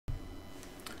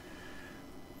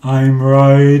I'm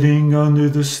riding under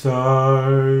the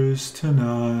stars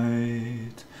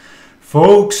tonight.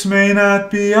 Folks may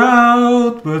not be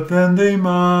out, but then they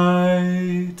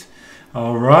might.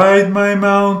 I'll ride my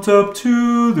mount up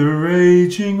to the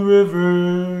raging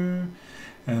river,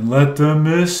 and let the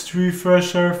mist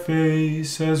refresh our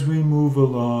face as we move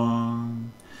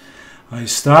along. I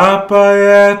stop by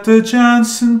at the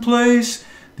Johnson place.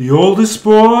 The oldest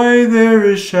boy there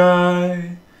is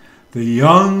shy. The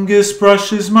youngest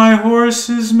brushes my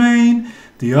horse's mane.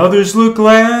 The others look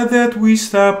glad that we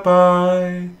stopped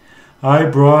by. I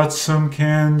brought some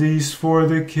candies for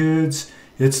the kids.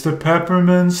 It's the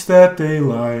peppermints that they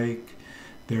like.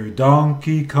 Their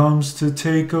donkey comes to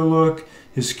take a look.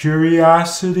 His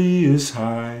curiosity is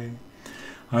high.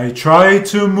 I try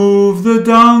to move the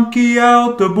donkey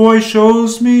out. The boy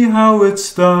shows me how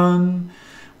it's done.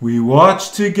 We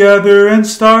watch together and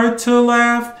start to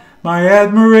laugh. My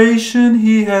admiration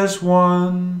he has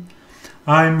won.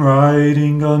 I'm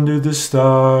riding under the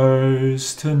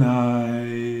stars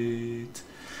tonight.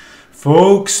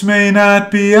 Folks may not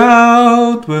be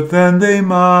out, but then they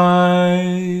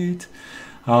might.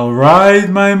 I'll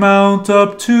ride my mount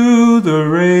up to the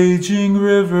raging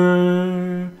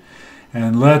river,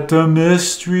 and let the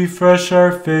mist refresh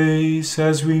our face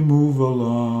as we move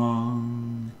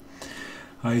along.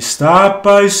 I stop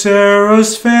by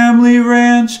Sara's family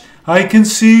ranch. I can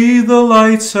see the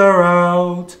lights are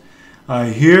out. I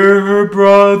hear her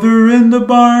brother in the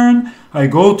barn. I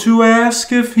go to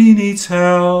ask if he needs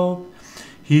help.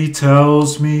 He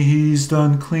tells me he's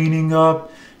done cleaning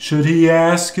up. Should he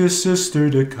ask his sister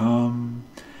to come?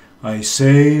 I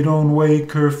say don't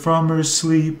wake her from her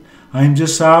sleep. I'm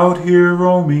just out here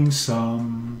roaming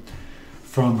some.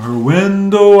 From her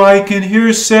window I can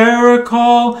hear Sara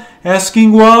call,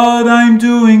 asking what I'm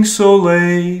doing so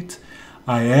late.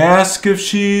 I ask if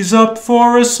she's up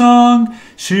for a song.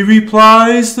 She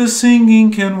replies the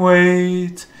singing can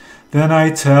wait. Then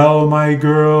I tell my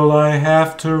girl I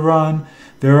have to run.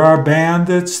 There are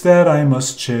bandits that I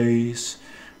must chase.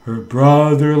 Her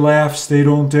brother laughs, they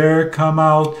don't dare come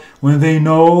out when they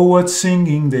know what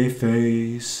singing they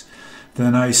face.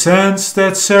 Then I sense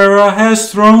that Sara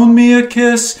has thrown me a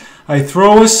kiss. I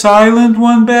throw a silent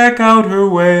one back out her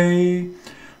way.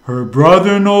 Her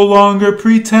brother no longer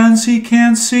pretends he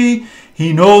can't see.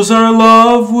 He knows our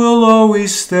love will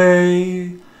always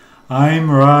stay. I'm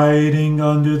riding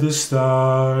under the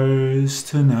stars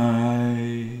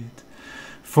tonight.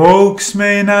 Folks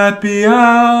may not be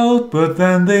out, but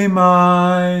then they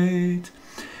might.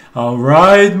 I'll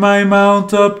ride my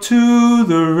mount up to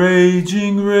the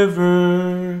raging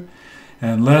river,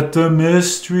 and let the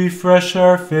mist refresh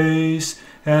our face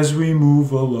as we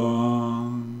move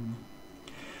along.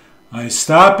 I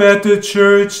stop at the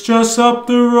church just up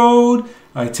the road.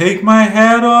 I take my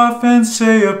hat off and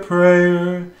say a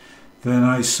prayer. Then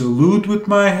I salute with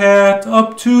my hat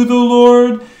up to the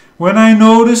Lord when I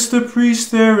notice the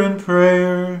priest there in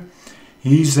prayer.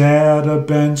 He's at a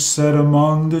bench set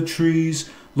among the trees,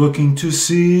 looking to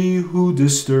see who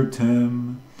disturbed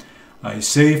him. I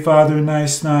say, Father,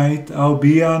 nice night, I'll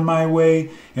be on my way,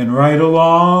 and right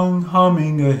along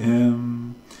humming a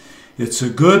hymn. It's a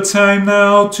good time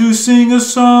now to sing a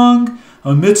song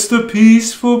amidst the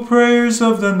peaceful prayers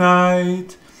of the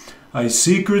night. I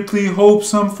secretly hope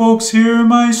some folks hear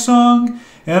my song,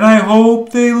 and I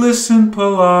hope they listen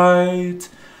polite.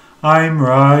 I'm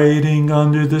riding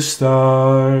under the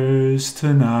stars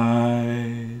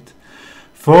tonight.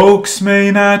 Folks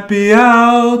may not be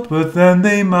out, but then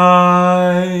they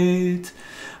might.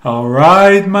 I'll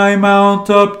ride my mount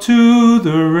up to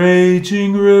the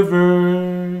raging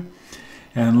river,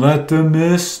 and let the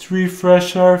mist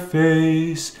refresh our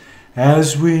face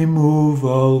as we move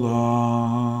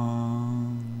along.